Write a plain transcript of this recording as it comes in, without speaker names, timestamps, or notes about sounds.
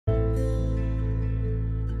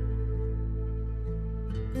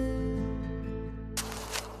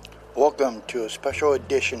Welcome to a special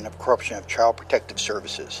edition of Corruption of Child Protective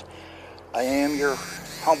Services. I am your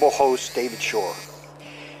humble host, David Shore.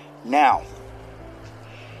 Now,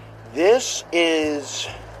 this is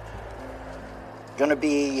going to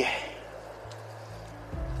be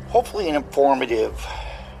hopefully an informative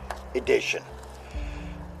edition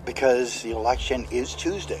because the election is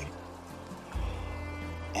Tuesday.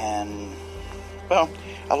 And, well,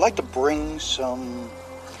 I'd like to bring some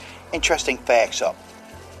interesting facts up.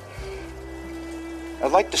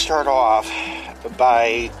 I'd like to start off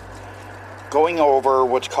by going over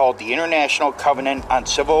what's called the International Covenant on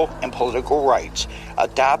Civil and Political Rights,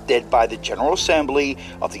 adopted by the General Assembly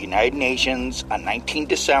of the United Nations on 19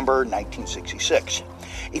 December 1966.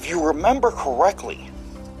 If you remember correctly,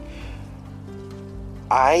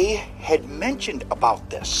 I had mentioned about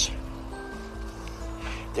this.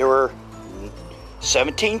 There were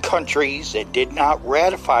 17 countries that did not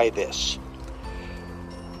ratify this.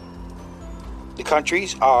 The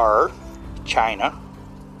countries are China,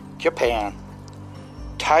 Japan,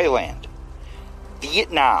 Thailand,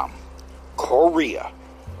 Vietnam, Korea,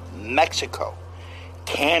 Mexico,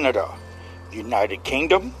 Canada, United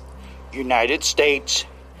Kingdom, United States,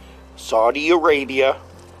 Saudi Arabia,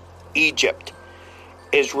 Egypt,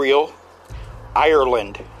 Israel,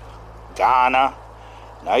 Ireland, Ghana,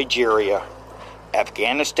 Nigeria,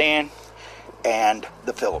 Afghanistan, and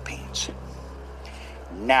the Philippines.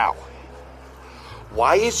 Now,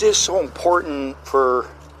 why is this so important for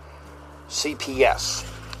CPS?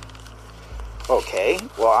 Okay,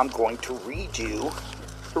 well, I'm going to read you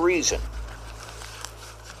the reason.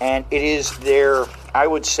 And it is their, I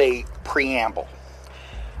would say, preamble.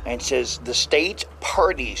 And it says, the states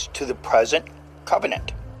parties to the present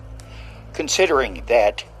covenant, considering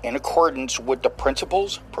that in accordance with the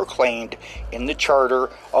principles proclaimed in the Charter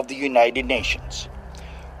of the United Nations,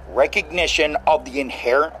 recognition of the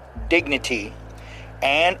inherent dignity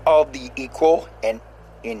and of the equal and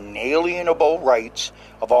inalienable rights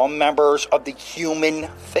of all members of the human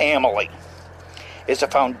family is the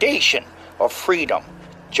foundation of freedom,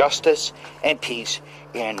 justice, and peace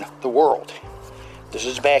in the world. This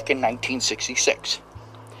is back in 1966.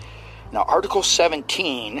 Now, Article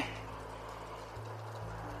 17,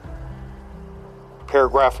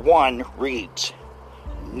 paragraph 1 reads,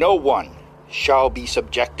 no one shall be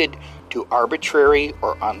subjected to arbitrary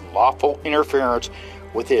or unlawful interference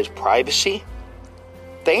with his privacy,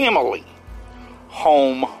 family,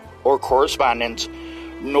 home, or correspondence,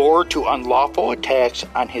 nor to unlawful attacks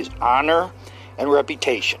on his honor and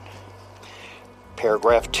reputation.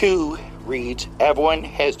 Paragraph 2 reads, everyone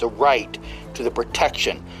has the right to the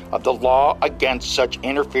protection of the law against such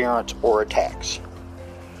interference or attacks.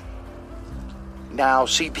 Now,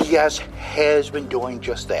 CPS has been doing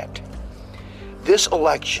just that. This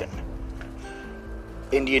election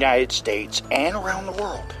in the United States and around the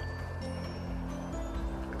world.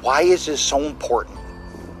 Why is this so important?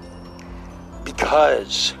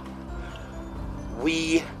 Because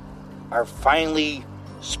we are finally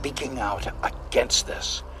speaking out against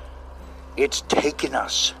this. It's taken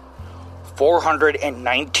us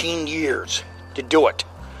 419 years to do it.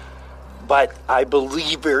 But I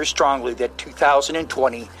believe very strongly that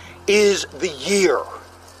 2020 is the year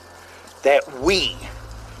that we,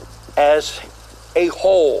 as a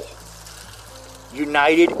whole,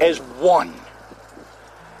 united as one,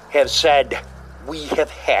 have said, we have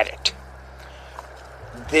had it.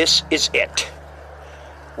 This is it.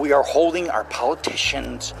 We are holding our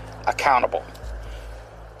politicians accountable.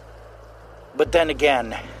 But then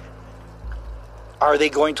again, are they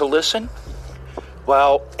going to listen?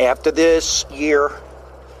 Well, after this year,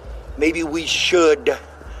 maybe we should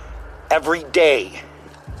every day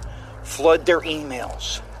flood their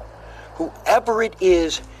emails. Whoever it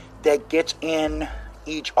is that gets in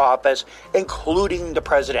each office, including the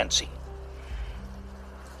presidency.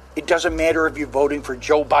 It doesn't matter if you're voting for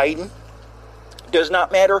Joe Biden. It does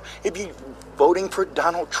not matter if you're voting for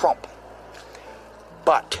Donald Trump.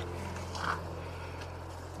 But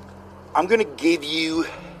I'm going to give you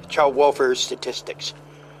child welfare statistics.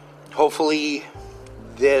 Hopefully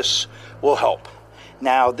this will help.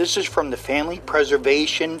 Now, this is from the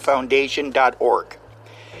FamilyPreservationFoundation.org.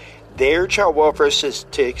 Their child welfare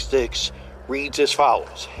statistics reads as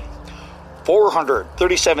follows.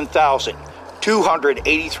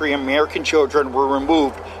 437,283 American children were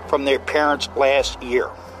removed from their parents last year.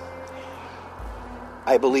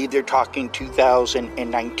 I believe they're talking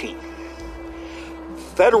 2019.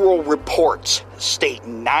 Federal reports state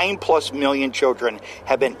 9+ million children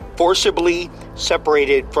have been forcibly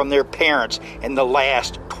separated from their parents in the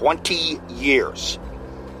last 20 years.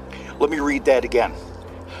 Let me read that again.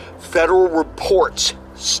 Federal reports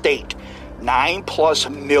state,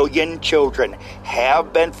 9+ million children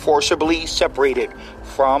have been forcibly separated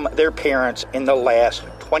from their parents in the last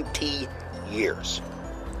 20 years.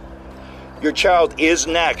 Your child is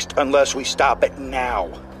next unless we stop it now.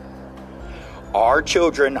 Our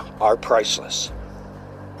children are priceless.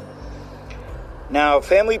 Now,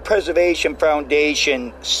 Family Preservation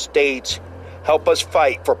Foundation states, help us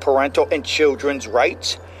fight for parental and children's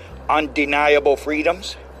rights, undeniable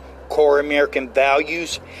freedoms, core American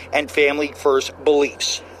values, and family-first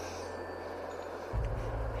beliefs.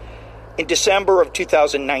 In December of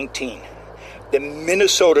 2019, the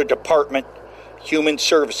Minnesota Department of Human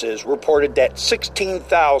Services reported that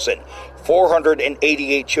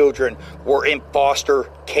 16,488 children were in foster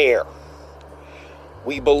care.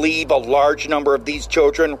 We believe a large number of these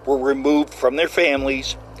children were removed from their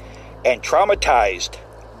families and traumatized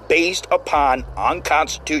based upon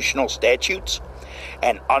unconstitutional statutes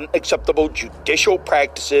and unacceptable judicial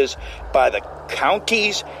practices by the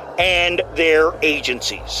counties and their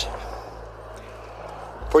agencies.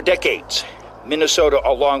 For decades, Minnesota,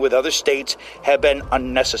 along with other states, have been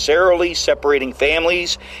unnecessarily separating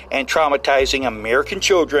families and traumatizing American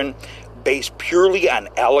children based purely on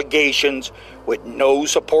allegations with no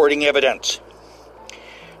supporting evidence.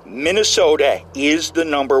 Minnesota is the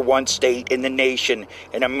 #1 state in the nation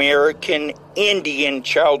in American Indian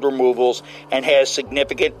child removals and has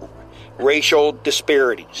significant racial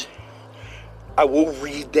disparities. I will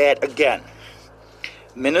read that again.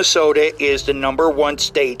 Minnesota is the #1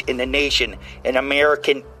 state in the nation in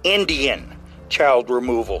American Indian child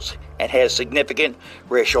removals and has significant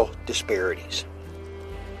racial disparities.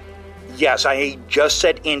 Yes, I just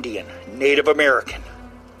said Indian, Native American.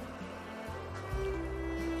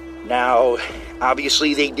 Now,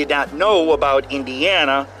 obviously they did not know about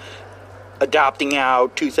Indiana adopting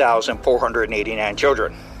out 2,489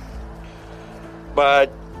 children.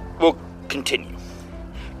 But we'll continue.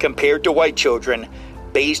 Compared to white children,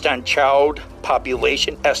 based on child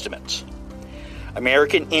population estimates,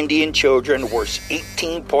 American Indian children were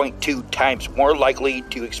 18.2 times more likely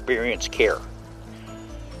to experience care.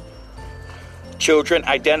 Children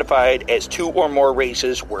identified as 2 or more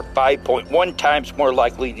races were 5.1 times more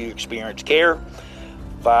likely to experience care.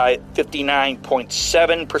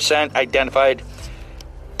 59.7% identified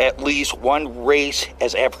at least one race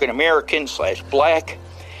as African American / Black,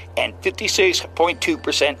 and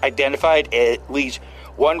 56.2% identified at least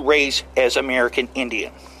one race as American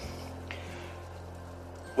Indian.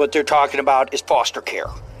 What they're talking about is foster care.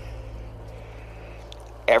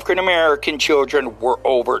 African American children were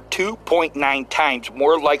over 2.9 times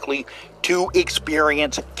more likely to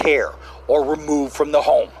experience care or removed from the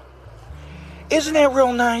home. Isn't that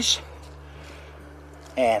real nice?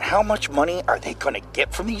 And how much money are they going to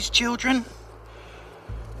get from these children?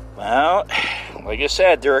 Well, like I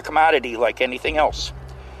said, they're a commodity like anything else.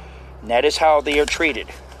 And that is how they are treated.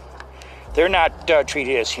 They're not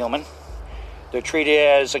treated as human. They're treated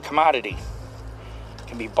as a commodity.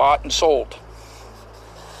 Can be bought and sold.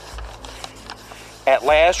 At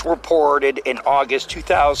last reported in August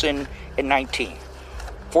 2019,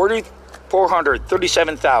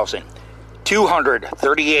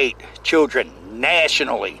 437,238 children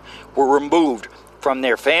nationally were removed from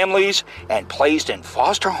their families and placed in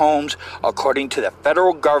foster homes according to the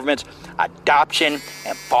federal government's adoption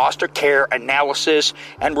and foster care analysis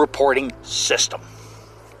and reporting system.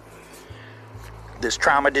 This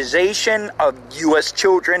traumatization of U.S.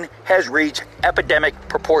 children has reached epidemic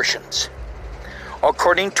proportions.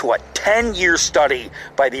 According to a 10-year study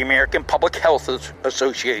by the American Public Health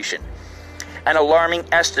Association, an alarming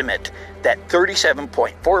estimate that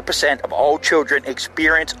 37.4% of all children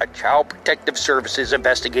experience a Child Protective Services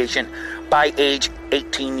investigation by age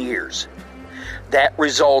 18 years. That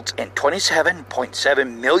results in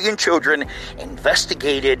 27.7 million children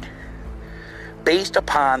investigated based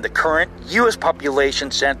upon the current U.S.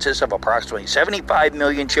 population census of approximately 75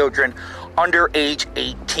 million children under age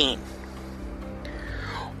 18.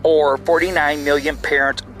 Or 49 million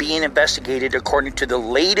parents being investigated according to the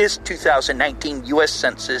latest 2019 U.S.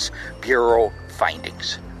 Census Bureau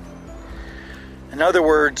findings. In other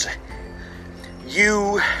words,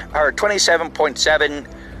 you are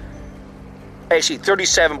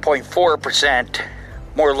 37.4%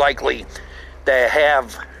 more likely to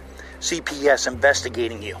have CPS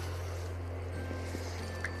investigating you.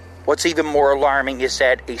 What's even more alarming is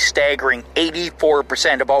that a staggering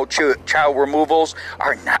 84% of all child removals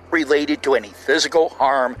are not related to any physical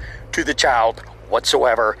harm to the child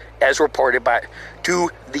whatsoever, as reported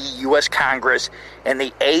to the U.S. Congress and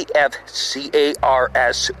the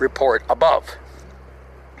AFCARS report above.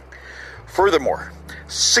 Furthermore,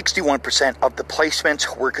 61% of the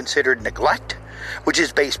placements were considered neglect, which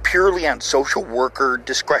is based purely on social worker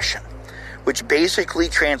discretion, which basically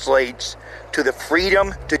translates to the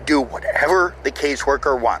freedom to do whatever the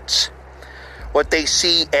caseworker wants. What they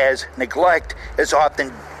see as neglect is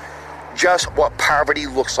often just what poverty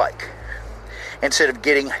looks like. Instead of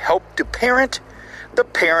getting help to parent, the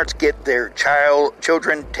parents get their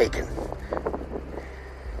children taken.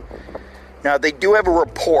 Now, they do have a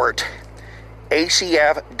report,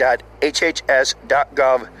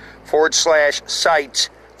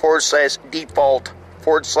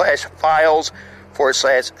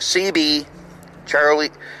 acf.hhs.gov/sites/default/files/CB Charlie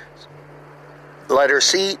letter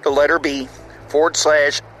C the letter B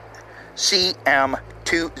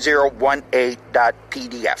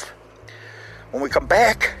 /CM2018.pdf. When we come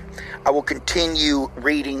back, I will continue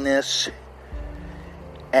reading this,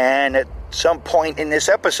 and at some point in this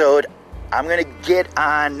episode, I'm going to get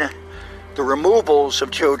on the removals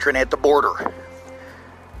of children at the border.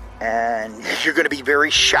 And you're going to be very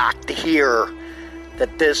shocked to hear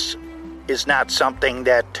that this is not something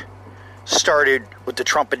that started with the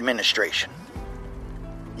Trump administration.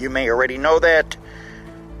 You may already know that,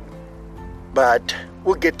 but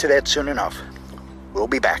we'll get to that soon enough. We'll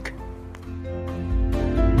be back.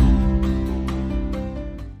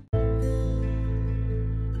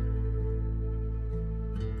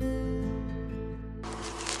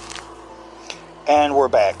 And we're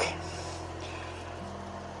back.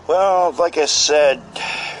 Well, like I said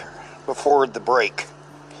before the break,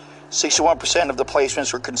 61% of the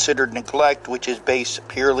placements were considered neglect, which is based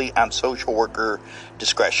purely on social worker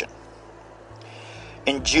discretion.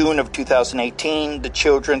 In June of 2018, the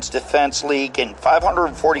Children's Defense League and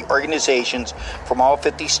 540 organizations from all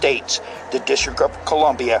 50 states, the District of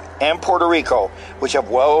Columbia, and Puerto Rico, which have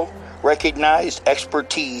well-recognized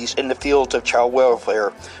expertise in the fields of child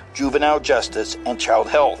welfare, juvenile justice, and child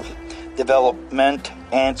health, development,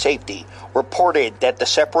 and safety, reported that the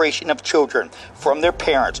separation of children from their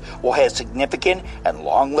parents will have significant and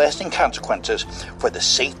long-lasting consequences for the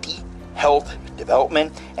safety, health,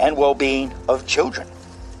 development, and well-being of children.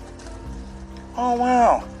 Oh,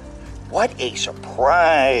 wow. What a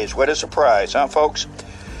surprise. What a surprise, huh, folks?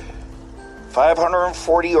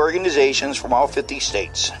 540 organizations from all 50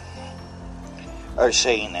 states are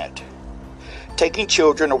saying that. Taking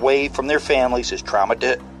children away from their families is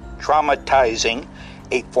traumatizing,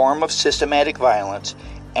 a form of systematic violence,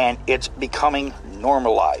 and it's becoming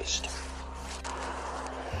normalized.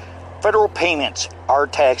 Federal payments, our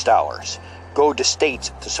tax dollars, go to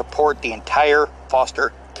states to support the entire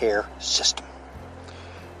foster care system.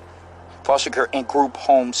 Foster care and group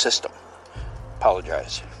home system.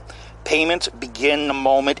 Payments begin the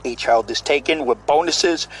moment a child is taken, with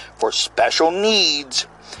bonuses for special needs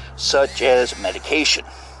such as medication.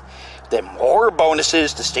 Then more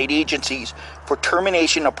bonuses to state agencies for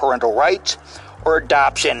termination of parental rights or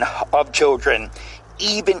adoption of children,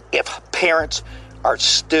 even if parents are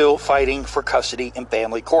still fighting for custody in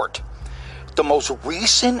family court. The most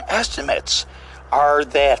recent estimates are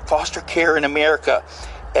that foster care in America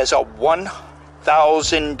is a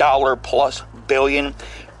 $1,000 plus billion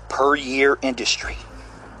per year industry.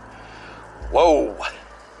 Whoa.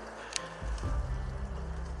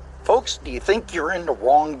 Folks, do you think you're in the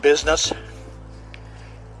wrong business?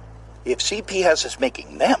 If CPS is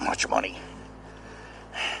making that much money,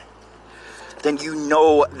 then you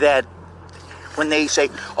know that when they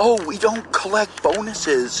say, oh, we don't collect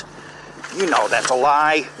bonuses, you know that's a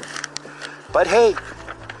lie. But hey,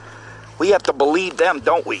 we have to believe them,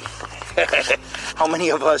 don't we? How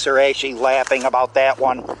many of us are actually laughing about that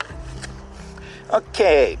one?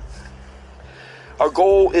 Okay. Our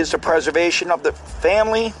goal is the preservation of the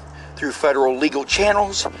family through federal legal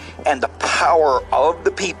channels and the power of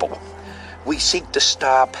the people. We seek to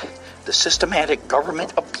stop the systematic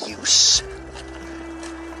government abuse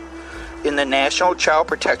in the National Child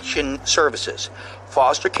Protection Services,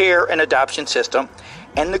 foster care and adoption system,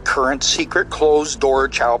 and the current secret closed-door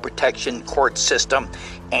child protection court system,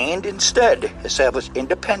 and instead establish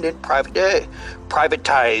independent,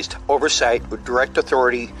 privatized oversight with direct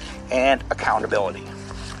authority and accountability.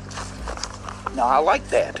 Now, I like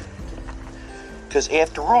that. Because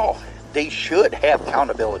after all, they should have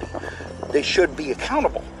accountability. They should be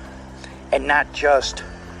accountable. And not just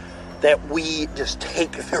that we just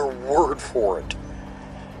take their word for it.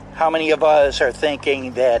 How many of us are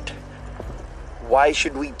thinking that, why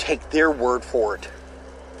should we take their word for it?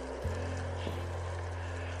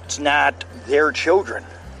 It's not their children.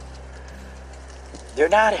 They're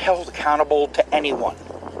not held accountable to anyone,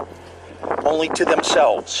 only to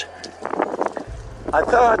themselves. I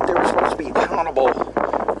thought they were supposed to be accountable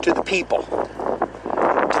to the people.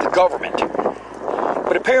 government.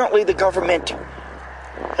 But apparently the government,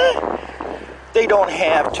 they don't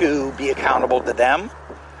have to be accountable to them.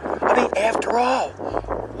 I mean, after all,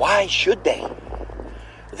 why should they?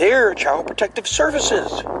 They're Child Protective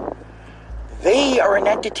Services. They are an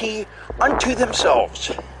entity unto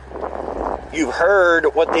themselves. You've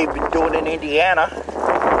heard what they've been doing in Indiana.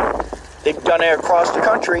 They've done it across the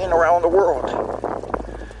country and around the world.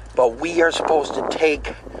 But we are supposed to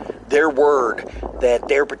take their word that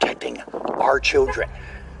they're protecting our children.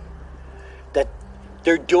 That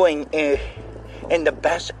they're doing in the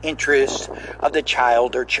best interest of the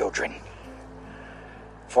child or children.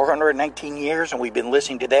 419 years and we've been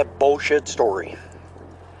listening to that bullshit story.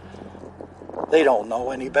 They don't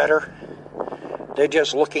know any better. They're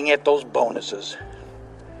just looking at those bonuses.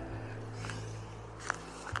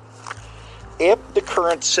 If the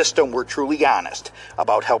current system were truly honest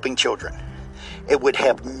about helping children, it would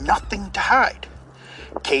have nothing to hide.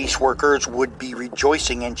 Caseworkers would be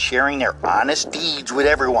rejoicing and sharing their honest deeds with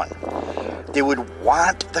everyone. They would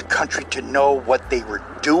want the country to know what they were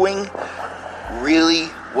doing really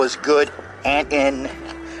was good and in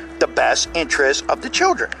the best interest of the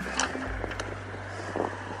children.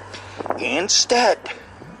 Instead,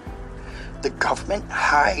 the government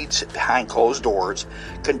hides behind closed doors,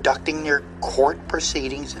 conducting their court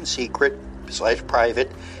proceedings in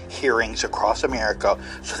secret/private hearings across America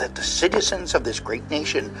so that the citizens of this great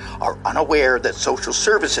nation are unaware that social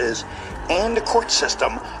services and the court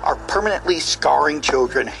system are permanently scarring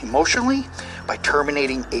children emotionally by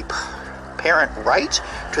terminating a parent rights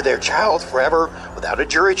to their child forever without a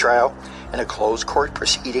jury trial and a closed court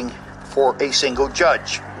proceeding for a single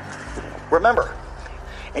judge. Remember,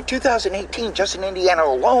 in 2018, just in Indiana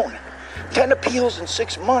alone, 10 appeals in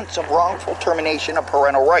 6 months of wrongful termination of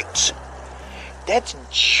parental rights. That's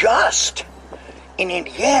just in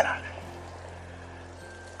Indiana.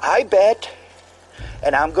 I bet,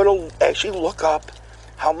 and I'm going to actually look up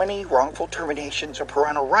how many wrongful terminations of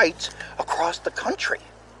parental rights across the country.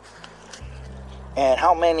 And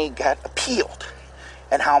how many got appealed.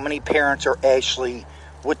 And how many parents are actually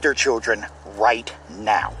with their children right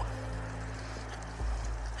now.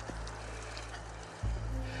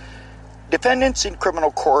 Defendants in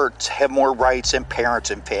criminal courts have more rights than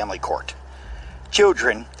parents in family court.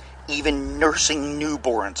 Children, even nursing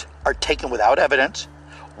newborns, are taken without evidence,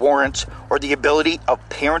 warrants, or the ability of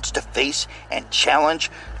parents to face and challenge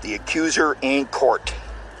the accuser in court.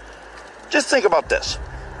 Just think about this.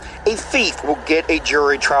 A thief will get a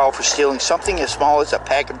jury trial for stealing something as small as a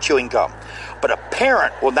pack of chewing gum, but a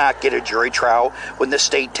parent will not get a jury trial when the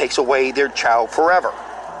state takes away their child forever.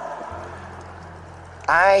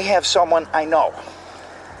 I have someone I know.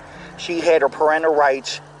 She had her parental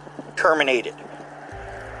rights terminated.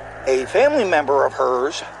 A family member of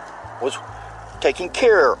hers was taking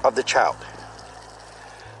care of the child.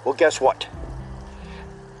 Well, guess what?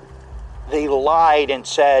 They lied and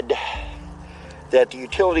said that the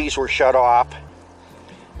utilities were shut off,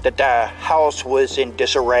 that the house was in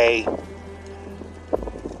disarray.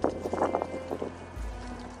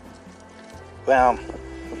 Well,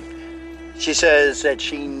 she says that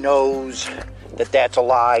she knows that that's a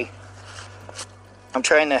lie. I'm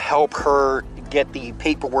trying to help her get the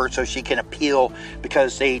paperwork so she can appeal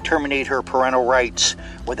because they terminate her parental rights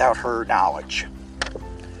without her knowledge.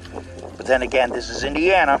 But then again, this is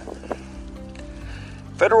Indiana.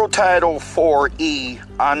 Federal Title 4E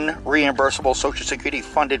unreimbursable Social Security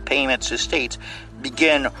funded payments to states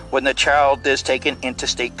begin when the child is taken into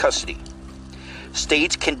state custody.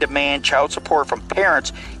 States can demand child support from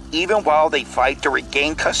parents even while they fight to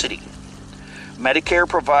regain custody. Medicare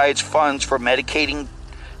provides funds for medicating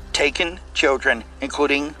taken children,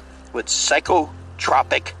 including with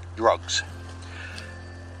psychotropic drugs.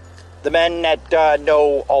 The men that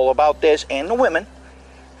know all about this, and the women,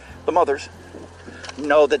 the mothers,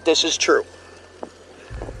 know that this is true.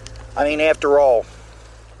 I mean, after all,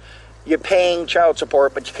 you're paying child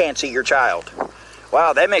support, but you can't see your child.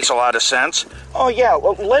 Wow, that makes a lot of sense. Oh yeah,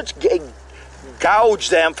 well, let's gouge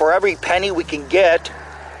them for every penny we can get.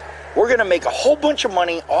 We're going to make a whole bunch of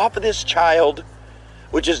money off of this child,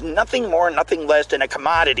 which is nothing more, nothing less than a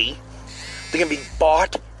commodity that can be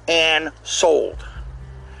bought and sold.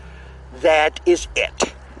 That is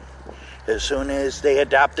it. As soon as they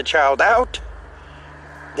adopt the child out,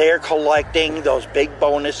 they're collecting those big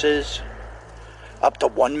bonuses up to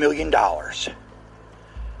 $1 million.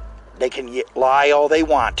 They can lie all they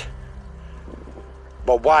want.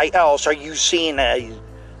 But why else are you seeing a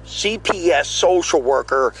CPS social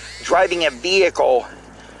worker driving a vehicle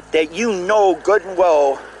that you know good and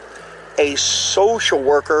well a social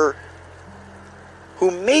worker who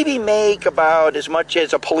maybe make about as much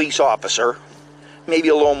as a police officer, maybe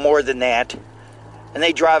a little more than that, and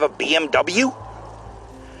they drive a BMW?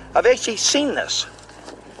 I've actually seen this.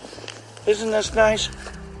 Isn't this nice?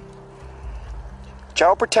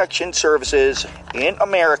 Child Protection Services in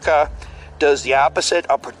America does the opposite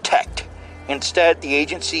of protect. Instead, the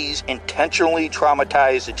agencies intentionally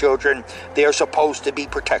traumatize the children they are supposed to be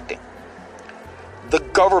protecting. The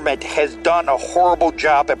government has done a horrible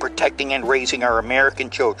job at protecting and raising our American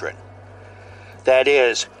children. That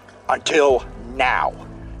is, until now.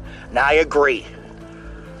 Now, I agree.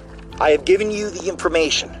 I have given you the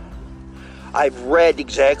information. I've read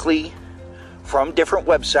exactly from different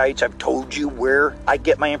websites. I've told you where I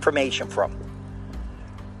get my information from.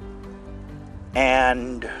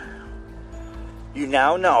 And you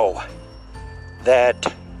now know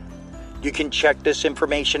that you can check this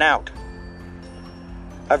information out.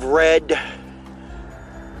 I've read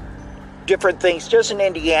different things just in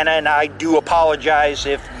Indiana, and I do apologize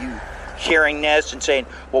if you hearing this and saying,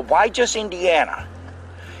 well, why just Indiana?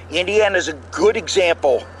 Indiana is a good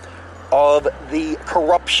example of the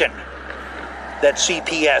corruption that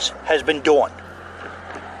CPS has been doing.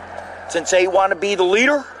 Since they want to be the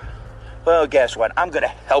leader, well, guess what? I'm going to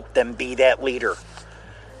help them be that leader.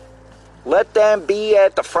 Let them be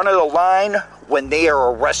at the front of the line when they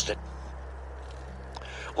are arrested.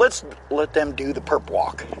 Let's let them do the perp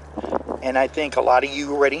walk. And I think a lot of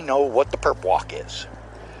you already know what the perp walk is.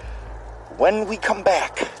 When we come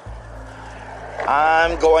back,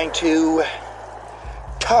 I'm going to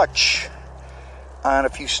touch on a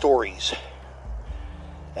few stories.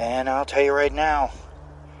 And I'll tell you right now,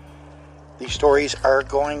 these stories are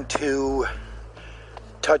going to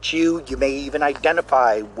touch you. You may even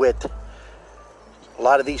identify with a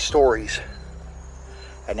lot of these stories.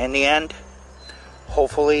 And in the end,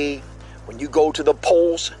 hopefully, when you go to the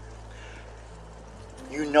polls,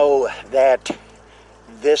 you know that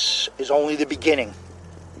this is only the beginning.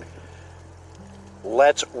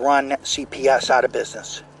 Let's run CPS out of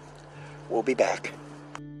business. We'll be back.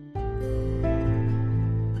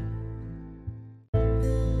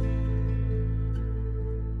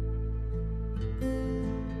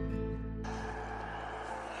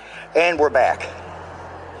 And we're back.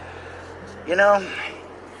 You know,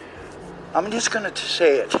 I'm just going to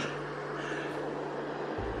say it.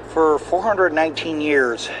 For 419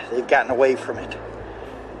 years, they've gotten away from it.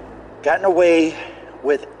 Gotten away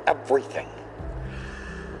with everything.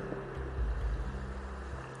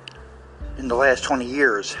 In the last 20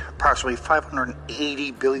 years, approximately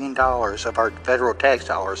 $580 billion of our federal tax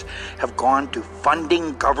dollars have gone to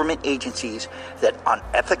funding government agencies that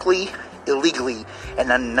unethically, illegally,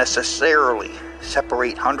 and unnecessarily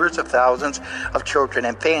separate hundreds of thousands of children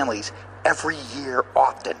and families every year,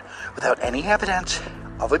 often without any evidence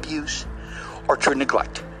of abuse or true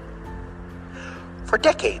neglect. For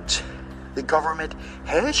decades, the government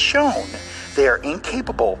has shown they are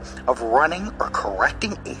incapable of running or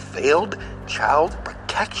correcting a failed child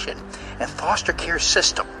protection and foster care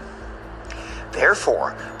system.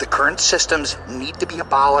 Therefore, the current systems need to be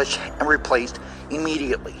abolished and replaced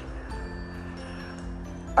immediately.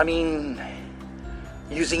 I mean,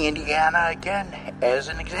 using Indiana again as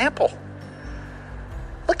an example.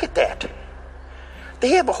 Look at that.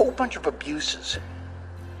 They have a whole bunch of abuses.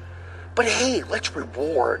 But hey, let's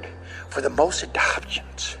reward for the most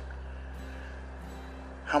adoptions.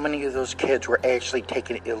 How many of those kids were actually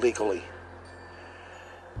taken illegally?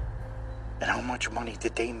 And how much money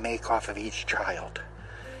did they make off of each child?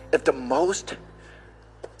 If the most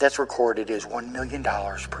that's recorded is $1 million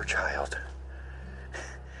per child,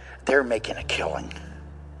 they're making a killing.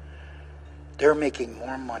 They're making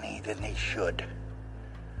more money than they should.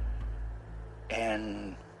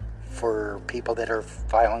 And for people that are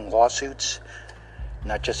filing lawsuits,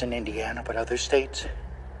 not just in Indiana, but other states,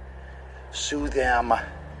 sue them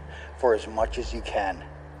for as much as you can.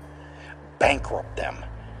 Bankrupt them.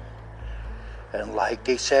 And like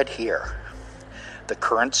they said here, the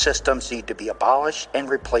current systems need to be abolished and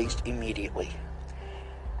replaced immediately.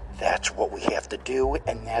 That's what we have to do,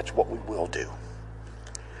 and that's what we will do.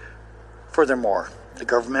 Furthermore, the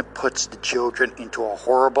government puts the children into a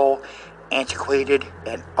horrible, antiquated,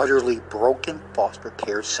 and utterly broken foster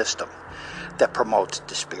care system that promotes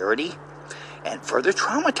disparity and further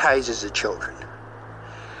traumatizes the children.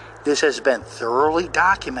 This has been thoroughly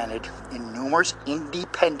documented in numerous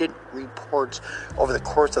independent reports over the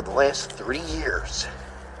course of the last 3 years.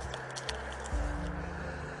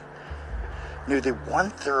 Nearly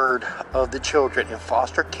 1/3 of the children in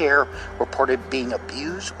foster care reported being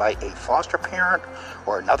abused by a foster parent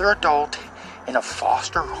or another adult in a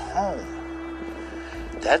foster home.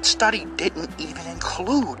 That study didn't even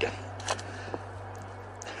include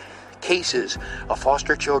cases of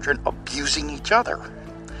foster children abusing each other.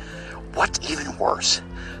 What's even worse,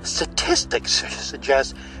 statistics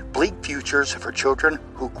suggest bleak futures for children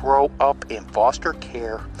who grow up in foster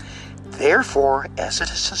care. Therefore, as a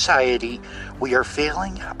society, we are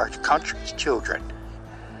failing our country's children.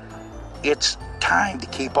 It's time to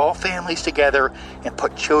keep all families together and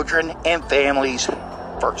put children and families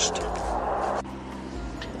first.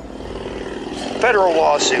 Federal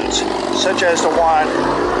lawsuits, such as the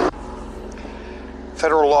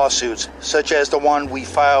one we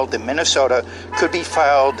filed in Minnesota, could be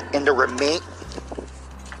filed in the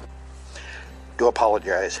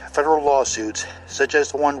Federal lawsuits, such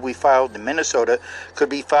as the one we filed in Minnesota, could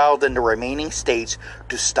be filed in the remaining states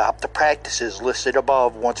to stop the practices listed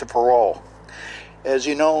above once and for all. As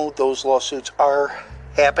you know, those lawsuits are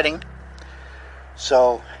happening.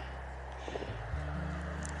 So,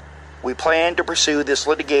 we plan to pursue this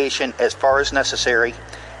litigation as far as necessary,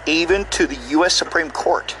 even to the U.S. Supreme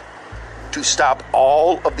Court, to stop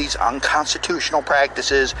all of these unconstitutional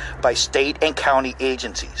practices by state and county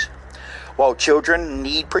agencies. While children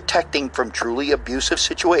need protecting from truly abusive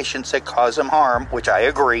situations that cause them harm, which I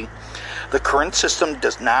agree, the current system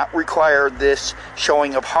does not require this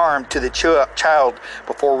showing of harm to the child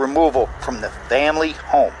before removal from the family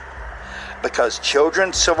home. Because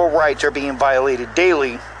children's civil rights are being violated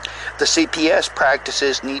daily, the CPS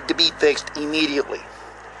practices need to be fixed immediately.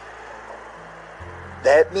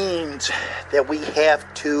 That means that we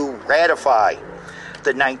have to ratify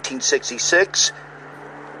the 1966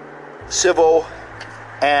 Civil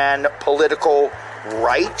and Political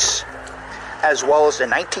Rights, as well as the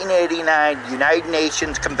 1989 United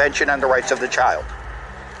Nations Convention on the Rights of the Child.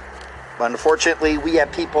 But unfortunately, we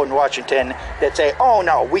have people in Washington that say, oh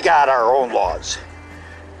no, we got our own laws.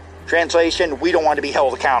 Translation, we don't want to be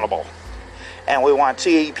held accountable. And we want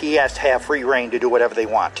CPS to have free reign to do whatever they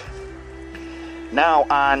want. Now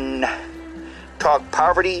on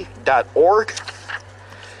talkpoverty.org,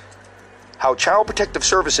 how Child Protective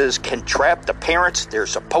Services can trap the parents they're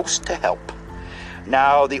supposed to help.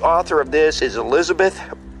 Now, the author of this is Elizabeth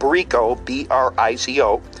Brico,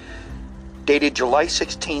 B-R-I-C-O, dated July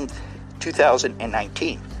 16th,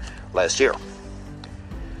 2019, last year.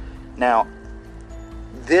 Now,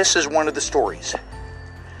 this is one of the stories.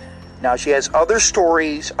 Now, she has other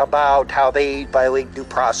stories about how they violate due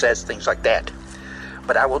process, things like that.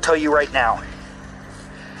 But I will tell you right now,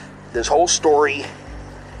 this whole story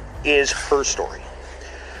is her story.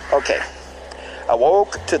 Okay. I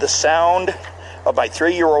woke to the sound of my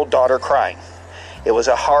 3-year-old daughter crying. It was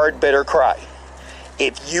a hard, bitter cry.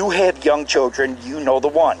 If you have young children, you know the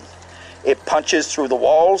one. It punches through the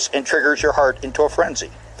walls and triggers your heart into a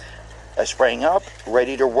frenzy. I sprang up,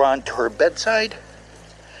 ready to run to her bedside,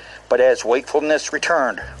 but as wakefulness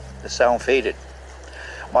returned, the sound faded.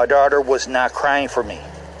 My daughter was not crying for me.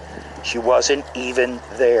 She wasn't even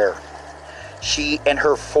there. She and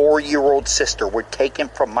her 4-year-old sister were taken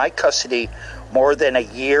from my custody more than a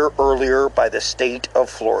year earlier by the state of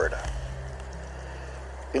Florida.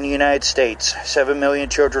 In the United States, 7 million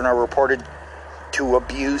children are reported to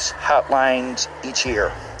abuse hotlines each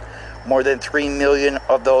year. More than 3 million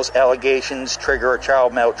of those allegations trigger a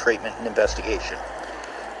child maltreatment investigation.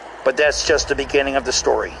 But that's just the beginning of the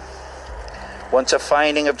story. Once a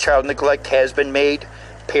finding of child neglect has been made,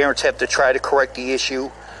 parents have to try to correct the issue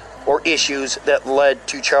or issues that led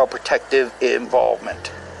to child protective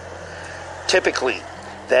involvement. Typically,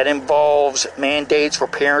 that involves mandates for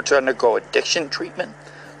parents to undergo addiction treatment,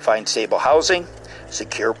 find stable housing,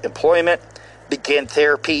 secure employment, begin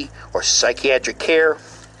therapy or psychiatric care,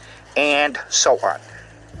 and so on.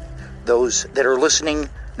 Those that are listening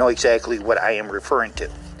know exactly what I am referring to.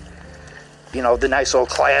 You know, the nice little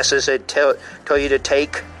classes that tell you to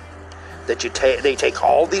take, they take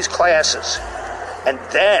all these classes, and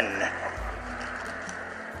then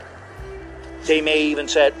they may even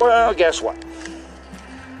say, well, guess what?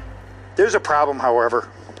 There's a problem, however.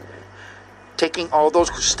 Taking all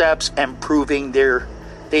those steps and proving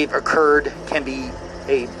they've occurred can be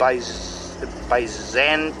a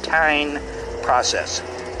Byzantine process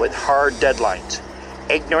with hard deadlines,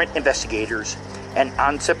 ignorant investigators, and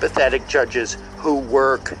unsympathetic judges who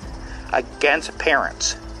work against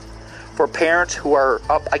parents. For parents who are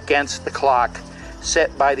up against the clock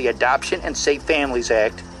set by the Adoption and Safe Families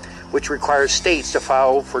Act, which requires states to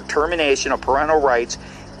file for termination of parental rights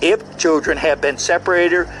if children have been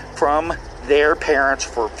separated from their parents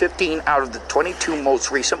for 15 out of the 22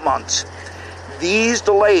 most recent months. These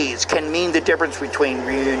delays can mean the difference between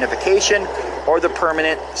reunification or the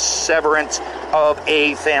permanent severance of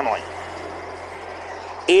a family.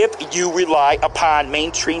 if you rely upon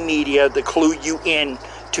mainstream media to clue you in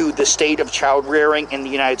to the state of child rearing in the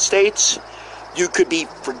United States, you could be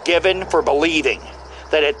forgiven for believing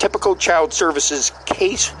that a typical child services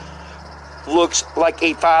case looks like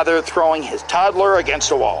a father throwing his toddler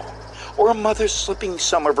against a wall, or a mother slipping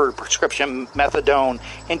some of her prescription methadone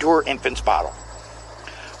into her infant's bottle.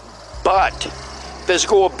 But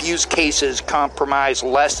physical abuse cases comprise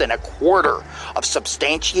less than a quarter of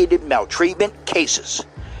substantiated maltreatment cases.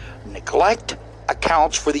 Neglect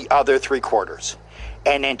accounts for the other 3/4.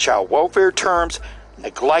 And in child welfare terms,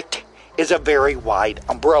 neglect is a very wide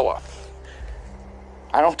umbrella.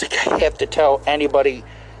 I don't think I have to tell anybody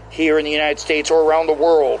here in the United States or around the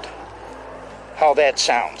world how that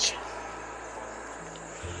sounds.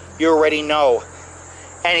 You already know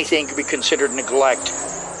anything can be considered neglect.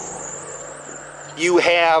 You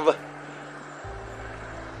have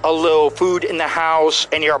a little food in the house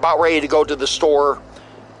and you're about ready to go to the store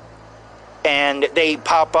and they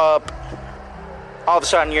pop up, all of a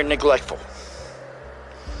sudden you're neglectful.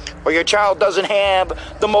 Or your child doesn't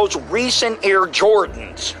have the most recent Air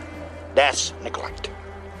Jordans. That's neglect.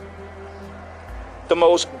 The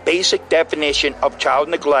most basic definition of child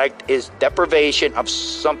neglect is deprivation of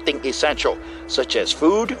something essential, such as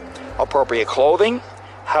food, appropriate clothing,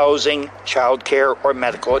 housing, childcare, or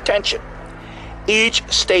medical attention. Each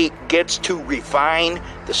state gets to refine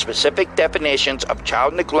the specific definitions of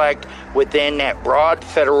child neglect within that broad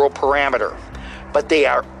federal parameter, but they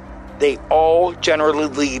all generally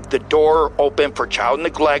leave the door open for child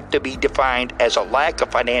neglect to be defined as a lack of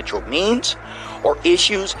financial means or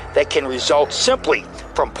issues that can result simply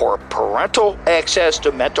from poor parental access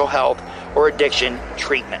to mental health or addiction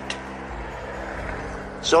treatment.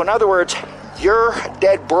 So in other words, you're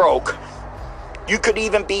dead broke. You could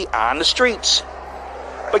even be on the streets.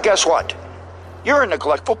 But guess what? You're a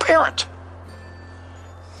neglectful parent.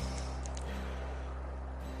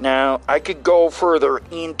 Now, I could go further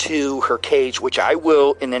into her case, which I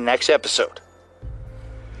will in the next episode.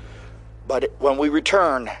 But when we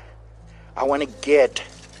return, I want to get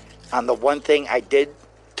on the one thing I did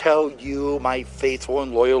tell you, my faithful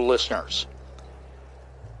and loyal listeners.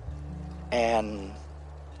 And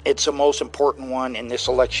it's the most important one in this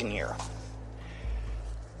election year.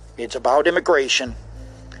 It's about immigration.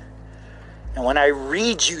 And when I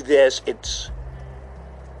read you this, it's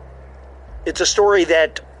a story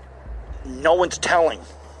that no one's telling.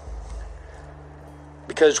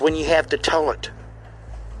 Because when you have to tell it,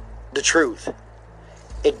 the truth,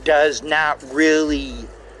 it does not really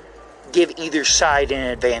give either side an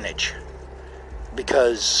advantage.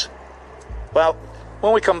 Because, well,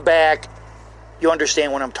 when we come back, you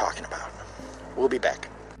understand what I'm talking about. We'll be back.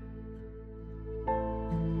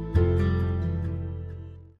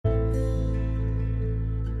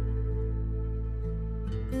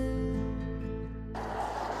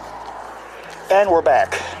 And we're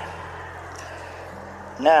back.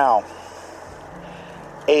 Now,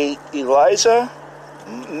 Eliza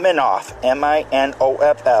Minoff,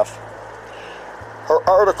 Minoff, her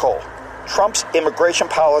article, Trump's Immigration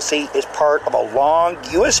Policy is part of a long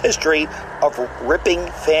U.S. history of ripping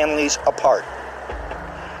families apart.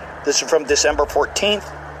 This is from December 14th,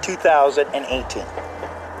 2018.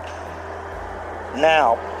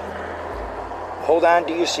 Now, hold on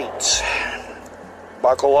to your seats.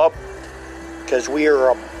 Buckle up, because we are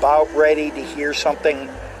about ready to hear something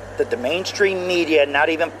that the mainstream media, not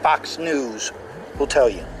even Fox News, will tell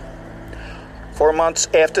you. 4 months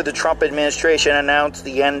after the Trump administration announced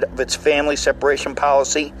the end of its family separation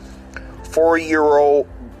policy, 4-year-old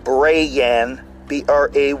Brayan,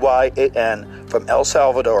 Brayan, from El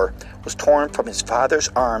Salvador, was torn from his father's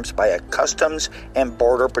arms by a Customs and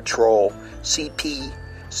Border Patrol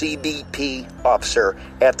CBP officer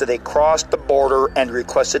after they crossed the border and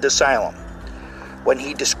requested asylum. When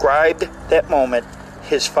he described that moment,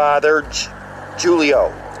 his father,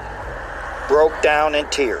 Julio, broke down in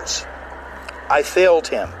tears. I failed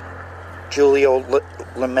him, Julio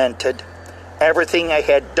lamented. Everything I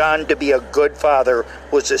had done to be a good father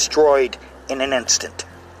was destroyed in an instant.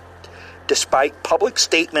 Despite public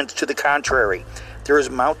statements to the contrary, there is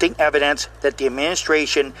mounting evidence that the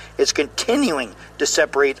administration is continuing to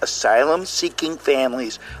separate asylum-seeking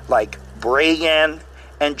families like Brayan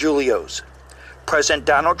and Julio's. President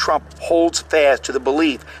Donald Trump holds fast to the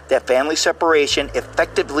belief that family separation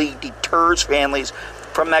effectively deters families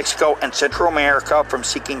from Mexico and Central America from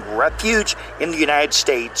seeking refuge in the United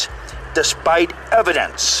States, despite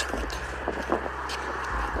evidence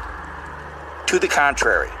to the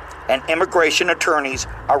contrary. And immigration attorneys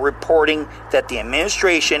are reporting that the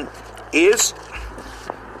administration is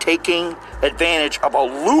taking advantage of a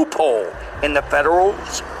loophole in the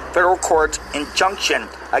federal court's injunction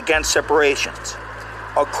against separations.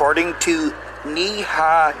 According to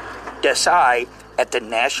Neha Desai at the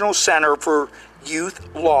National Center for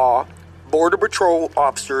Youth Law, Border Patrol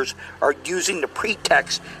officers are using the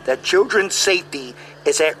pretext that children's safety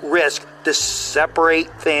is at risk to separate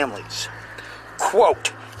families.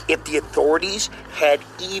 Quote, if the authorities had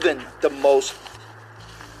even the most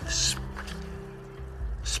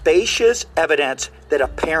spacious evidence that a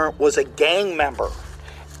parent was a gang member,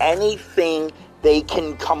 anything they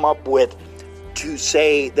can come up with to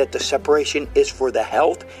say that the separation is for the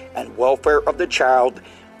health and welfare of the child,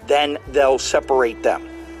 then they'll separate them.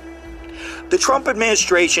 The Trump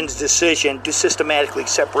administration's decision to systematically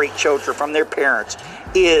separate children from their parents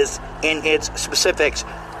is, in its specifics,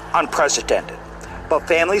 unprecedented. But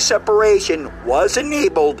family separation was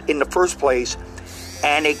enabled in the first place,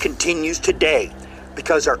 and it continues today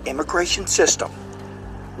because our immigration system,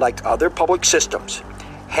 like other public systems,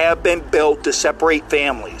 have been built to separate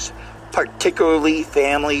families, particularly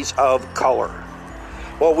families of color.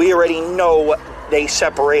 Well, we already know they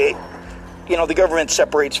separate. The government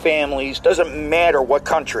separates families, doesn't matter what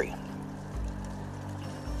country.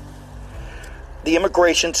 The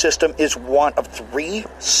immigration system is one of 3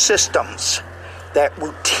 systems that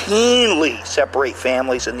routinely separate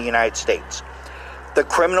families in the United States. The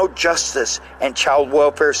criminal justice and child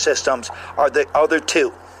welfare systems are the other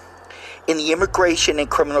 2. In the immigration and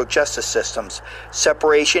criminal justice systems,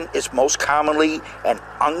 separation is most commonly an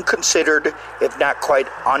unconsidered, if not quite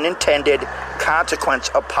unintended, consequence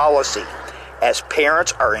of policy, as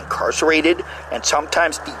parents are incarcerated and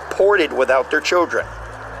sometimes deported without their children.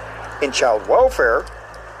 In child welfare,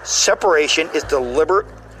 separation is the deliberate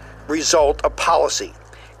result of policy,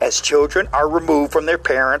 as children are removed from their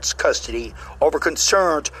parents' custody over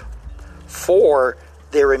concerns for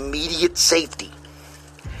their immediate safety.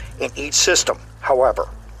 In each system, however,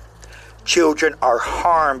 children are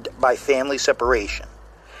harmed by family separation.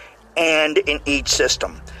 And in each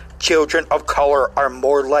system, children of color are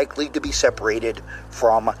more likely to be separated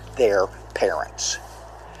from their parents.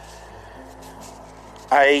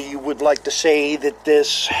 I would like to say that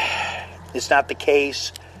this is not the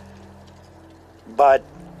case, but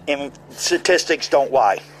statistics don't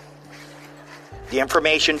lie. The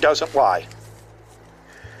information doesn't lie.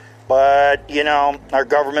 But, our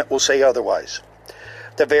government will say otherwise.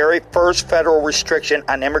 The very first federal restriction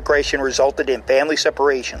on immigration resulted in family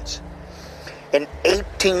separations. In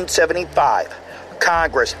 1875,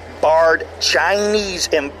 Congress barred Chinese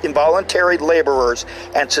involuntary laborers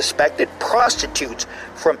and suspected prostitutes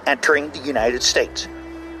from entering the United States.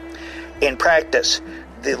 In practice,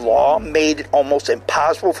 the law made it almost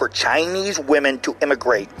impossible for Chinese women to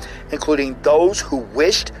immigrate, including those who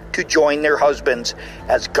wished to join their husbands,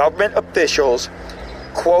 as government officials,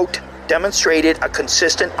 quote, demonstrated a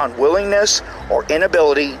consistent unwillingness or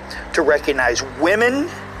inability to recognize women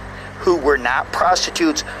who were not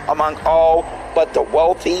prostitutes among all but the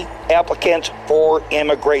wealthy applicants for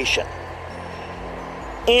immigration.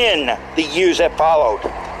 In the years that followed,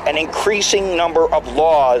 an increasing number of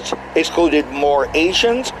laws excluded more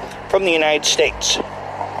Asians from the United States.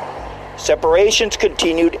 Separations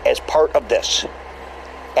continued as part of this.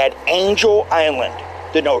 At Angel Island,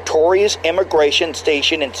 the notorious immigration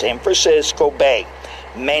station in San Francisco Bay,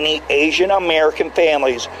 many Asian American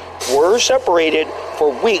families were separated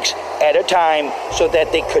for weeks at a time so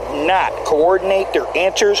that they could not coordinate their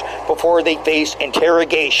answers before they faced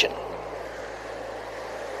interrogation.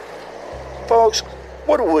 Folks,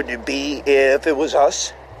 what would it be if it was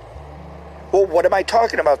us? Well, what am I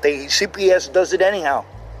talking about? The CPS does it anyhow.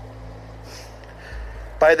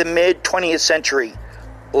 By the mid-20th century,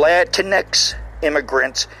 Latinx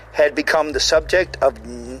immigrants had become the subject of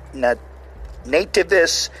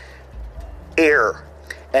nativist error,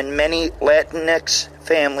 and many Latinx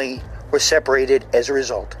families were separated as a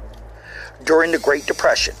result. During the Great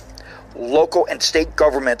Depression, local and state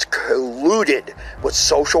governments colluded with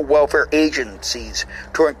social welfare agencies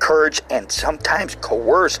to encourage and sometimes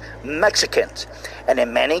coerce Mexicans, and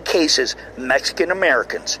in many cases Mexican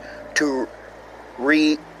Americans, to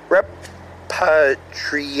repatriate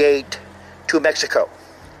to Mexico.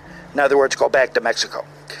 In other words, go back to Mexico.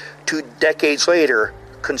 2 decades later,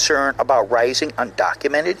 concern about rising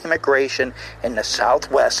undocumented immigration in the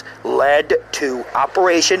Southwest led to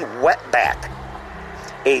Operation Wetback,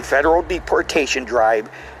 a federal deportation drive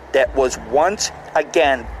that was once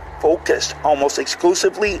again focused almost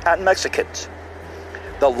exclusively on Mexicans.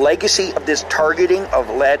 The legacy of this targeting of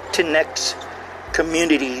Latinx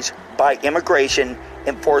communities by immigration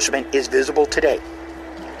enforcement is visible today.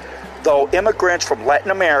 Though immigrants from Latin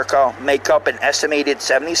America make up an estimated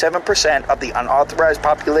 77% of the unauthorized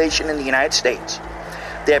population in the United States,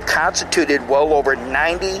 they have constituted well over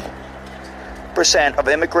 90% of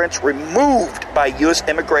immigrants removed by U.S.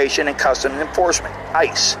 Immigration and Customs Enforcement,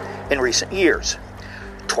 ICE, in recent years.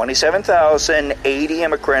 27,080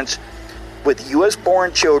 immigrants with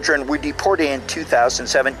U.S.-born children were deported in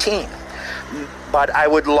 2017. But I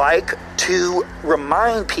would like to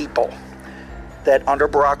remind people that under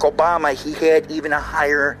Barack Obama, he had even a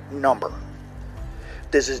higher number.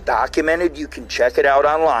 This is documented. You can check it out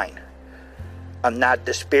online. I'm not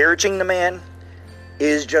disparaging the man. It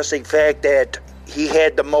is just a fact that he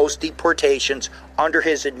had the most deportations under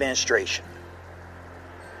his administration.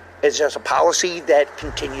 It's just a policy that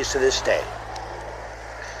continues to this day.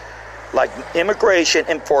 Like immigration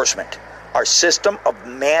enforcement, our system of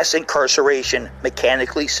mass incarceration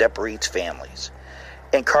mechanically separates families.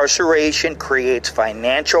 Incarceration creates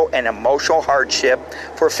financial and emotional hardship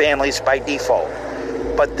for families by default,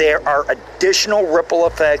 but there are additional ripple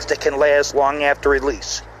effects that can last long after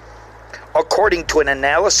release. According to an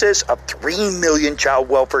analysis of 3 million child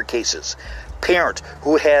welfare cases, parents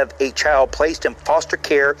who have a child placed in foster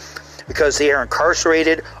care because they are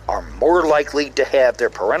incarcerated are more likely to have their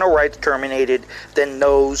parental rights terminated than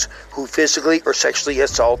those who physically or sexually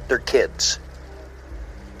assault their kids.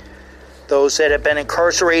 Those that have been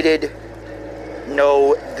incarcerated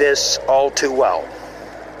know this all too well.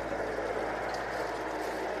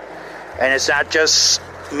 And it's not just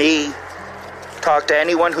me. Talk to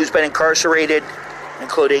anyone who's been incarcerated,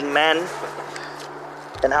 including men,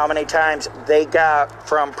 and how many times they got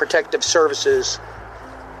from protective services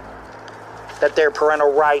that their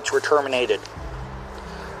parental rights were terminated.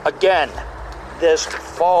 Again, this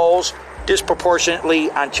falls disproportionately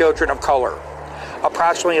on children of color.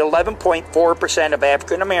 Approximately 11.4% of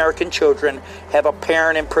African American children have a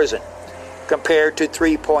parent in prison, compared to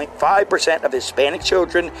 3.5% of Hispanic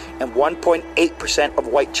children and 1.8% of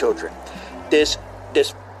white children. This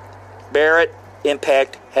disparate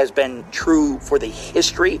impact has been true for the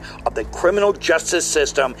history of the criminal justice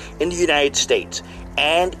system in the United States,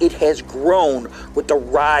 and it has grown with the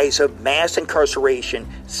rise of mass incarceration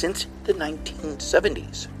since the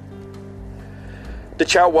 1970s. The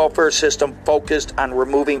child welfare system focused on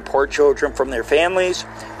removing poor children from their families,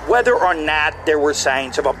 whether or not there were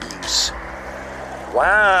signs of abuse.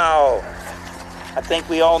 Wow, I think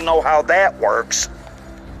we all know how that works.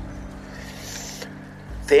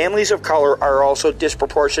 Families of color are also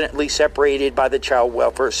disproportionately separated by the child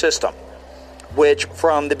welfare system, which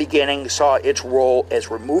from the beginning saw its role as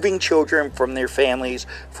removing children from their families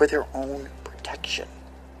for their own protection.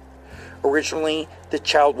 Originally, the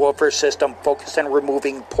child welfare system focused on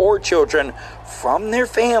removing poor children from their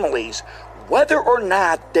families, whether or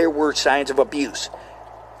not there were signs of abuse.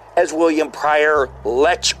 As William Pryor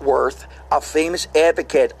Letchworth, a famous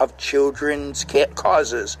advocate of children's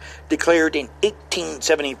causes, declared in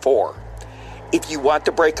 1874, "If you want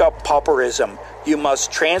to break up pauperism, you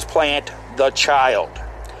must transplant the child."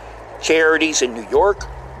 Charities in New York,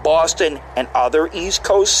 Boston, and other East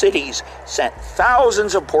Coast cities sent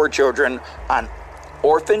thousands of poor children on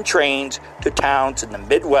orphan trains to towns in the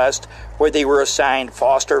Midwest where they were assigned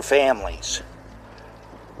foster families.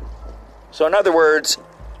 So in other words,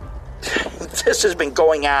 this has been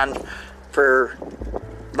going on for,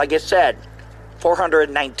 like I said,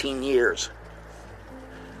 419 years.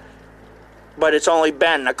 But it's only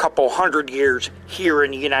been a couple hundred years here in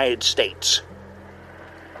the United States.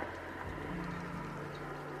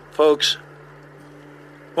 Folks,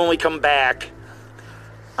 when we come back,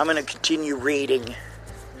 I'm going to continue reading.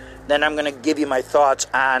 Then I'm going to give you my thoughts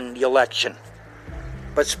on the election.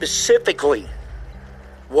 But specifically,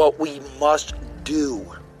 what we must do.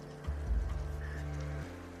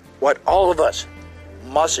 What all of us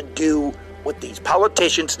must do with these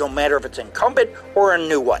politicians, no matter if it's incumbent or a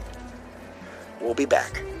new one. We'll be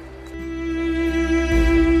back.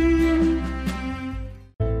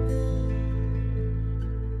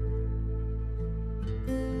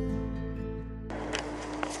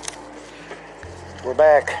 We're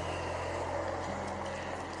back.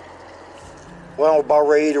 Well, about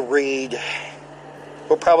ready to read.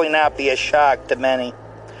 Will probably not be a shock to many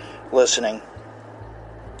listening.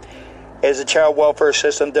 As the child welfare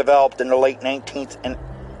system developed in the late 19th and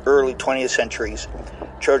early 20th centuries,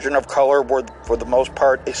 children of color were, for the most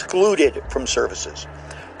part, excluded from services,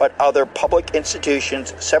 but other public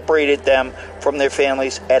institutions separated them from their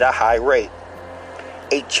families at a high rate.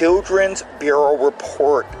 A Children's Bureau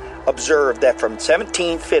report observed that from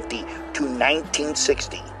 1750 to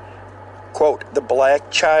 1960, quote, the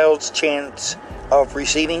black child's chance of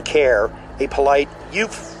receiving care, a polite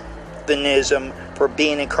euphemism for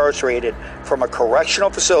being incarcerated from a correctional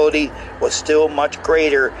facility was still much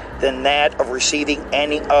greater than that of receiving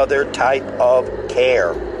any other type of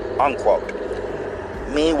care, unquote.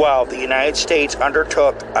 Meanwhile, the United States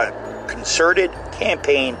undertook a concerted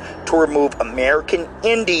campaign to remove American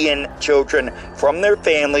Indian children from their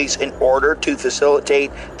families in order to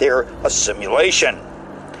facilitate their assimilation.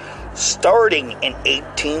 Starting in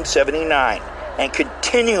 1879 and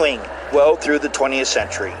continuing well through the 20th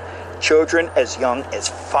century, children as young as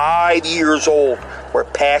 5 years old were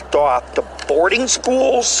packed off to boarding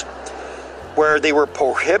schools where they were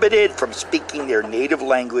prohibited from speaking their native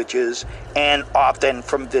languages and often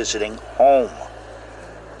from visiting home.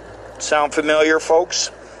 Sound familiar, folks?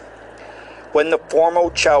 When the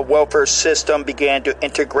formal child welfare system began to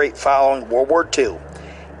integrate following World War II,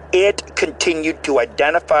 it continued to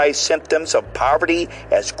identify symptoms of poverty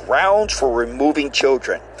as grounds for removing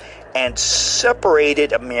children and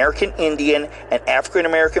separated American Indian and African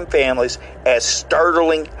American families at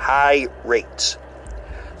startling high rates.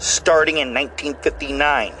 Starting in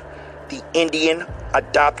 1959, the Indian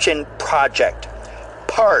Adoption Project,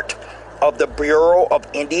 part of the Bureau of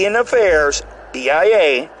Indian Affairs,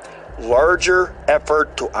 BIA, larger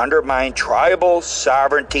effort to undermine tribal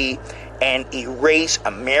sovereignty and erase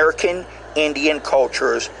American Indian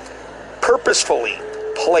cultures, purposefully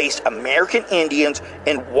placed American Indians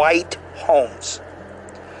in white homes.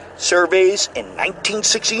 Surveys in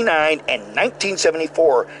 1969 and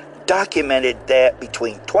 1974 documented that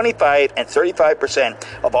between 25 and 35%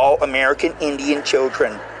 of all American Indian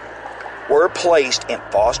children were placed in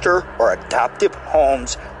foster or adoptive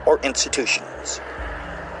homes or institutions.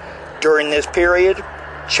 During this period,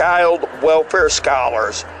 child welfare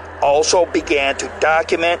scholars also began to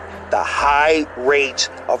document the high rates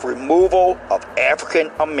of removal of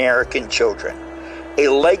African American children, a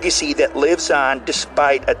legacy that lives on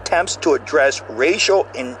despite attempts to address racial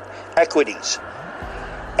inequities.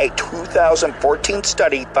 A 2014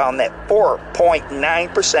 study found that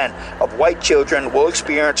 4.9% of white children will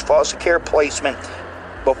experience foster care placement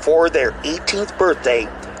before their 18th birthday,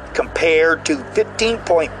 compared to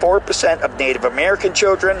 15.4% of Native American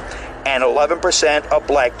children and 11% of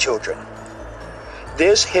black children.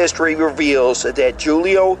 This history reveals that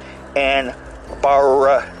Julio and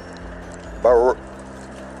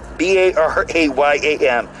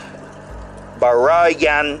B-A-R-A-Y-A-M,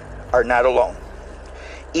 Barayan are not alone,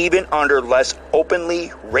 even under less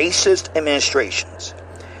openly racist administrations.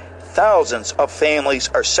 Thousands of families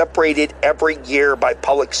are separated every year by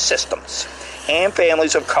public systems, and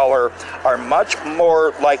families of color are much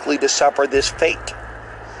more likely to suffer this fate.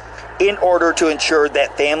 In order to ensure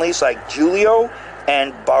that families like Julio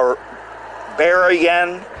and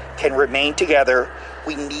Barayan can remain together,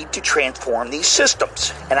 we need to transform these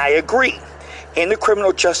systems. And I agree. In the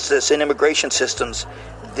criminal justice and immigration systems,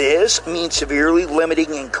 this means severely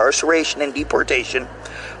limiting incarceration and deportation,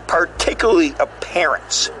 particularly of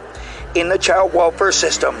parents. In the child welfare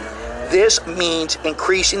system, this means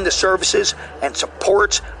increasing the services and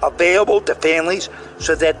supports available to families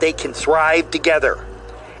so that they can thrive together,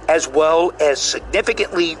 as well as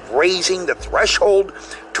significantly raising the threshold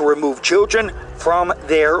to remove children from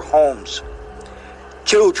their homes.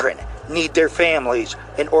 Children need their families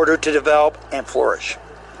in order to develop and flourish.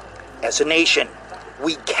 As a nation,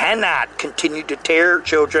 we cannot continue to tear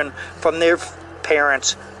children from their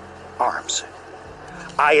parents' arms.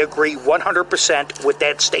 I agree 100% with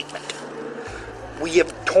that statement. We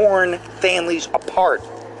have torn families apart.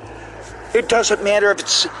 It doesn't matter if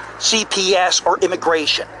it's CPS or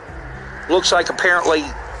immigration. Looks like apparently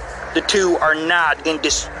the two are not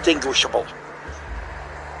indistinguishable.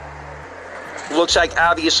 Looks like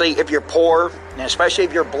obviously if you're poor, and especially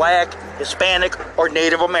if you're black, Hispanic, or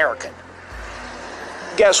Native American,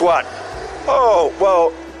 guess what? Oh,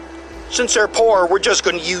 well, since they're poor, we're just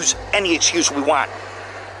going to use any excuse we want.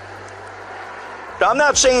 Now, I'm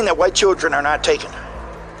not saying that white children are not taken.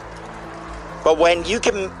 But when you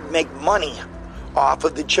can make money off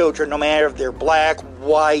of the children, no matter if they're black,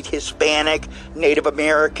 white, Hispanic, Native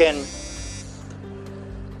American,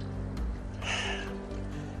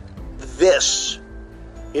 this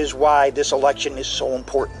is why this election is so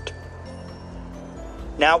important.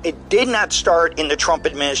 Now, it did not start in the Trump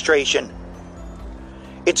administration.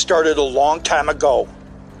 It started a long time ago.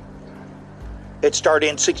 It started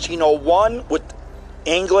in 1601 with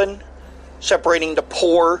England separating the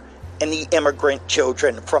poor and the immigrant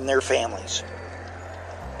children from their families.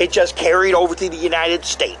 It just carried over to the United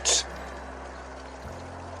States.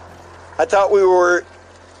 I thought we were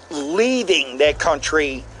leaving that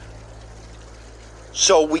country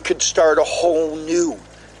so we could start a whole new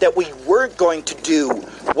that we weren't going to do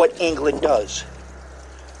what England does.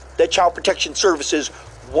 That Child Protection Services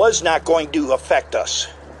was not going to affect us.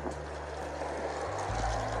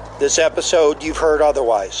 This episode, you've heard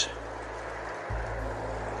otherwise.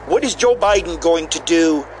 What is Joe Biden going to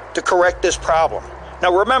do to correct this problem?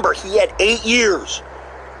 Now remember, he had 8 years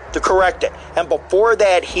to correct it. And before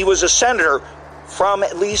that, he was a senator from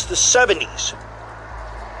at least the 70s.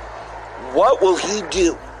 What will he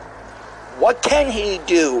do? What can he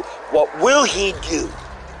do? What will he do?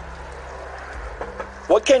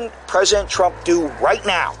 What can President Trump do right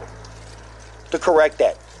now to correct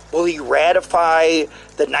that? Will he ratify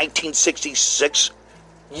the 1966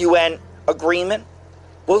 UN agreement?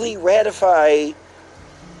 Will he ratify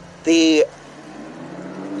the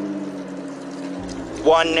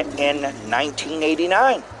one in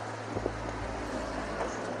 1989?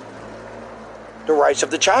 The rights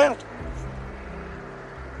of the child?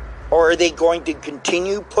 Or are they going to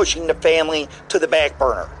continue pushing the family to the back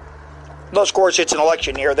burner? Unless, of course, it's an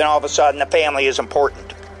election year, then all of a sudden the family is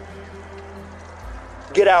important.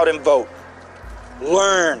 Get out and vote.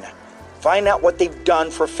 Learn. Find out what they've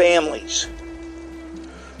done for families.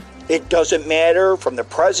 It doesn't matter from the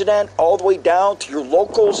president all the way down to your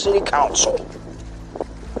local city council.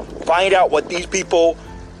 Find out what these people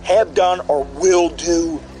have done or will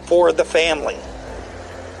do for the family.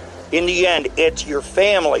 In the end, it's your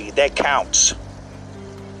family that counts.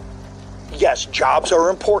 Yes, jobs are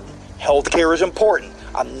important. Healthcare is important.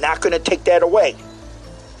 I'm not going to take that away.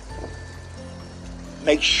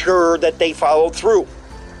 Make sure that they follow through.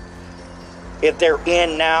 If they're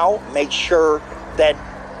in now, make sure that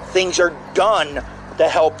things are done to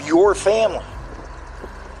help your family.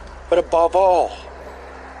 But above all,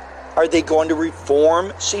 are they going to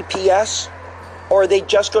reform CPS? Or are they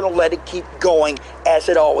just going to let it keep going as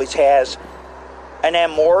it always has? And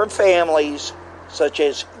then more families, such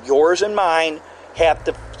as yours and mine, have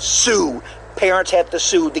to sue. Parents have to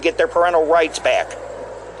sue to get their parental rights back.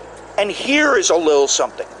 And here is a little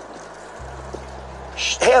something.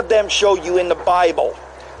 Have them show you in the Bible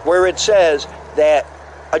where it says that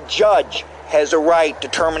a judge has a right to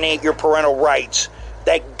terminate your parental rights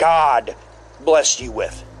that God blessed you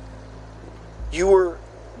with. You were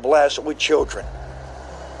blessed with children.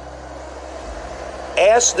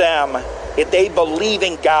 Ask them if they believe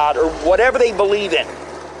in God or whatever they believe in.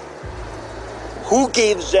 Who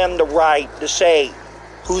gives them the right to say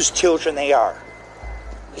whose children they are?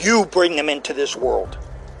 You bring them into this world.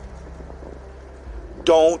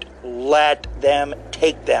 Don't let them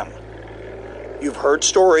take them. You've heard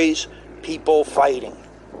stories, people fighting.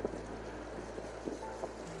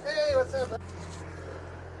 Hey, what's up?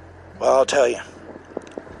 Well, I'll tell you,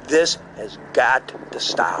 this has got to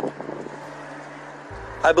stop.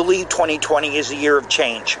 I believe 2020 is a year of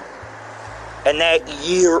change. And that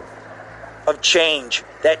year of change,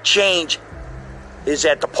 that change is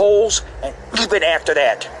at the polls and even after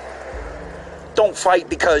that. Don't fight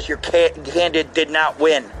because your candidate did not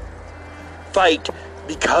win. Fight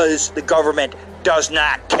because the government does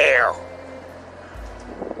not care.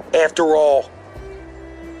 After all,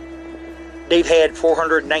 they've had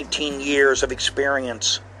 419 years of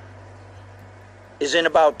experience. Isn't it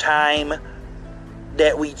about time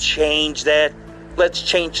that we change that? Let's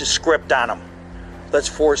change the script on them. Let's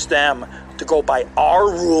force them to go by our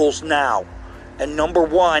rules now. And number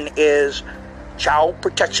one is Child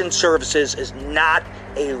Protection Services is not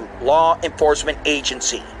a law enforcement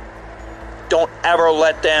agency. Don't ever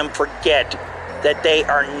let them forget that they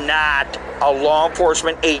are not a law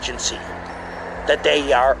enforcement agency. That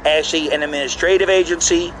they are actually an administrative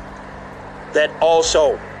agency. That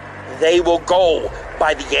also they will go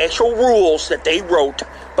by the actual rules that they wrote,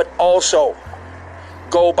 but also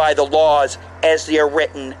go by the laws as they are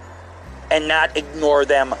written and not ignore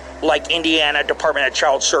them like Indiana Department of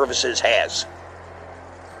Child Services has.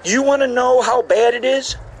 You want to know how bad it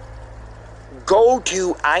is? Go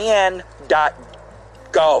to in.gov,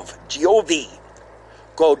 G-O-V.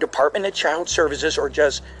 Go Department of Child Services or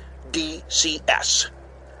just DCS.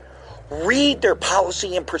 Read their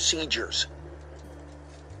policy and procedures.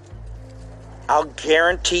 I'll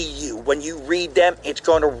guarantee you, when you read them, it's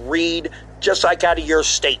going to read just like out of your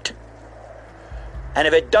state. And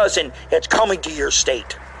if it doesn't, it's coming to your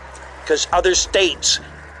state. Because other states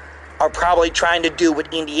are probably trying to do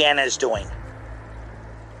what Indiana is doing.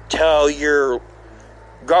 Tell your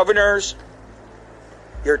governors,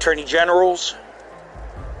 your attorney generals,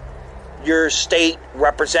 your state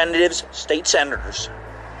representatives, state senators.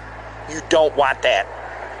 You don't want that.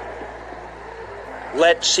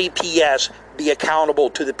 Let CPS be accountable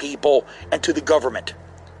to the people and to the government,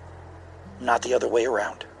 not the other way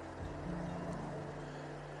around.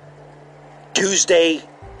 Tuesday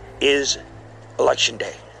is Election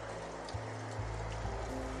Day.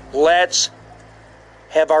 Let's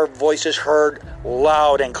have our voices heard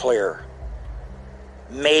loud and clear.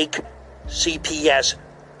 Make CPS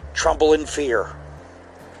tremble in fear.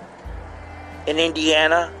 In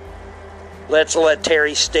Indiana, let's let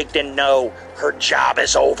Terry Stigdon know her job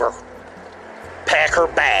is over. Pack her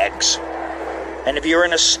bags. And if you're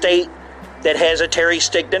in a state that has a Terry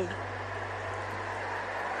Stigdon,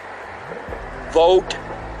 vote.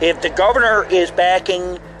 If the governor is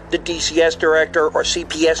backing the DCS director or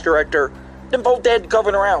CPS director, then vote that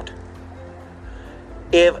governor out.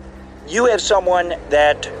 If you have someone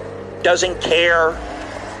that doesn't care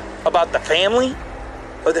about the family,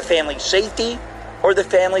 or the family's safety, or the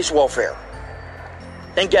family's welfare,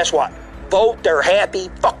 then guess what? Vote their happy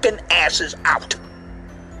fucking asses out.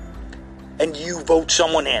 And you vote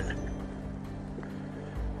someone in.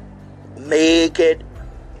 Make it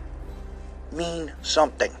mean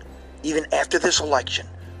something. Even after this election,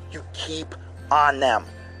 you keep on them.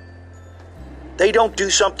 They don't do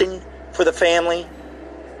something for the family.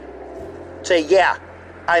 Say, yeah,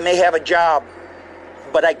 I may have a job,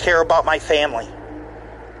 but I care about my family.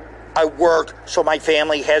 I work so my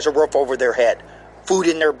family has a roof over their head, food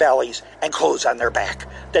in their bellies, and clothes on their back.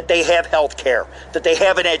 That they have health care, that they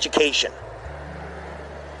have an education.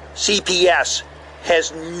 CPS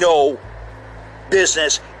has no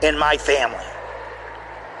business in my family.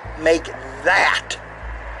 Make that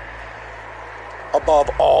above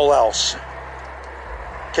all else.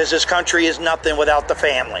 Because this country is nothing without the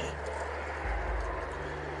family.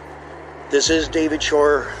 This is David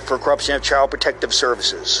Shore for Corruption of Child Protective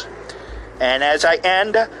Services. And as I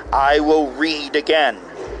end, I will read again.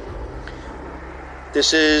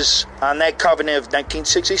 This is on that covenant of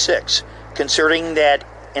 1966, concerning that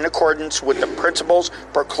in accordance with the principles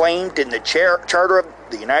proclaimed in the Charter of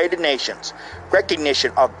the United Nations,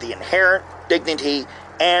 recognition of the inherent dignity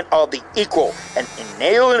and of the equal and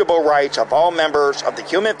inalienable rights of all members of the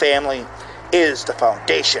human family is the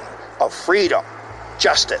foundation of freedom,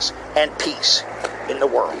 justice, and peace in the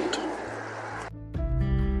world.